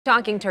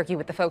Talking turkey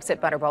with the folks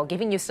at Butterball,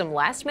 giving you some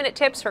last-minute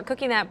tips for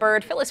cooking that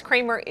bird. Phyllis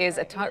Kramer is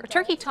a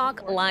Turkey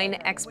Talk line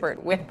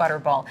expert with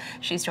Butterball.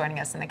 She's joining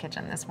us in the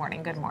kitchen this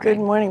morning. Good morning.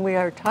 Good morning. We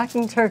are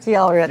talking turkey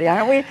already,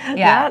 aren't we?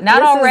 Yeah,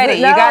 not already.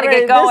 You got to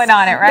get going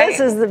on it, right?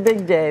 This is the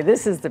big day.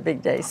 This is the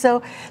big day.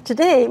 So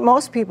today,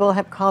 most people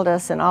have called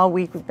us, and all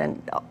week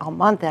all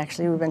month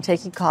actually, we've been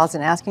taking calls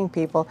and asking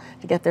people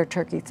to get their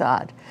turkey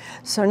thawed.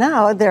 So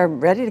now they're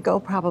ready to go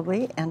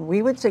probably, and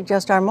we would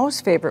suggest our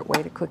most favorite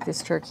way to cook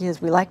this turkey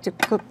is we like to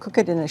cook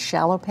it in a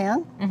shallow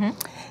pan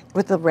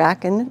with the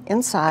rack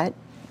inside.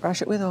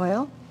 Brush it with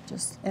oil.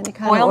 Just any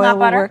kind of oil not will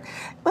butter? work.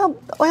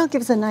 Well, oil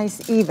gives a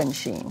nice even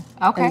sheen.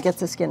 Okay. And gets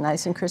the skin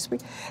nice and crispy.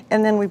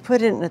 And then we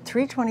put it in a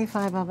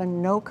 325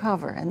 oven, no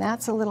cover. And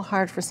that's a little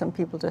hard for some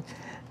people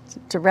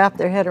to wrap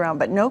their head around,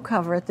 but no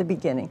cover at the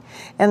beginning.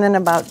 And then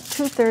about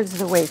 2/3 of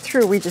the way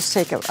through, we just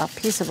take a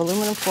piece of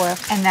aluminum foil.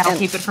 And that'll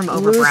keep it from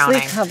over-browning.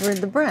 Loosely cover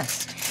the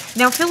breast.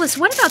 Now, Phyllis,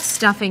 what about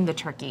stuffing the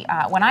turkey?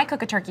 When I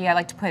cook a turkey, I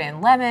like to put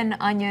in lemon,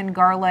 onion,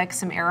 garlic,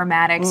 some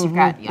aromatics. You've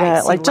got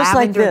just like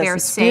lavender this. there,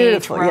 It's sage,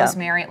 beautiful,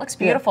 rosemary. It looks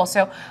beautiful.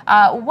 So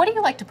what do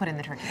you like to put in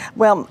the turkey?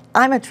 Well,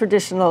 I'm a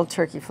traditional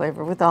turkey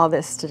flavor with all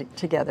this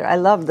together. I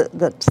love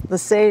the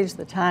sage,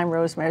 the thyme,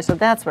 rosemary, so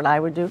that's what I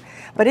would do.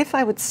 But if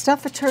I would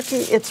stuff a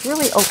turkey, it's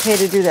really okay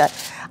to do that.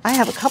 I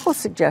have a couple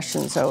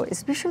suggestions, though,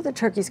 is be sure the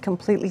turkey's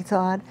completely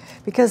thawed,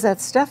 because that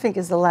stuffing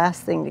is the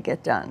last thing to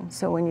get done.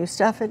 So when you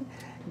stuff it,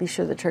 be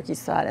sure the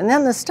turkey's thawed. And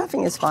then the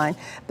stuffing is fine,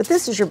 but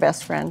this is your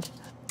best friend.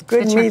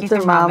 Good meat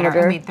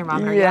thermometer. Meat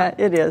thermometer, yeah,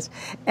 it is.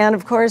 And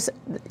of course,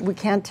 we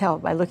can't tell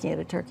by looking at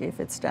a turkey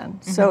if it's done.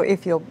 So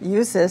if you'll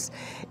use this,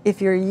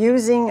 if you're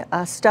using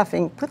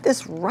stuffing, put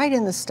this right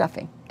in the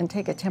stuffing and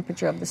take a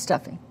temperature of the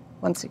stuffing.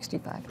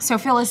 165. So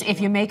Phyllis,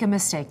 if you make a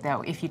mistake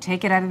though, if you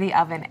take it out of the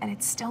oven and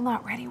it's still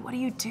not ready, what do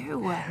you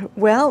do?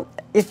 Well,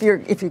 if you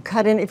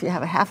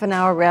have a half an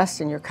hour rest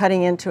and you're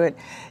cutting into it,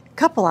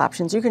 couple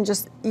options. You can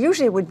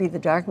usually it would be the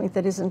dark meat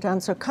that isn't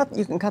done, so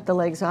you can cut the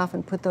legs off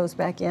and put those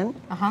back in.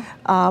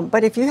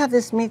 But if you have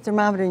this meat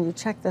thermometer and you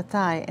check the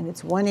thigh and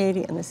it's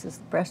 180 and the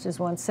breast is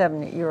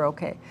 170, you're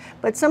okay.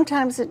 But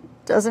sometimes it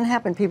doesn't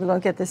happen. People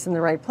don't get this in the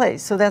right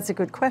place. So that's a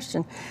good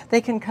question.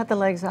 They can cut the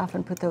legs off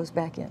and put those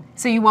back in.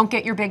 So you won't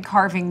get your big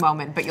carving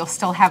moment, but you'll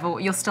still have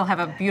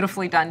a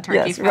beautifully done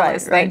turkey, yes,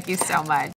 Phyllis. Right. Thank you so much.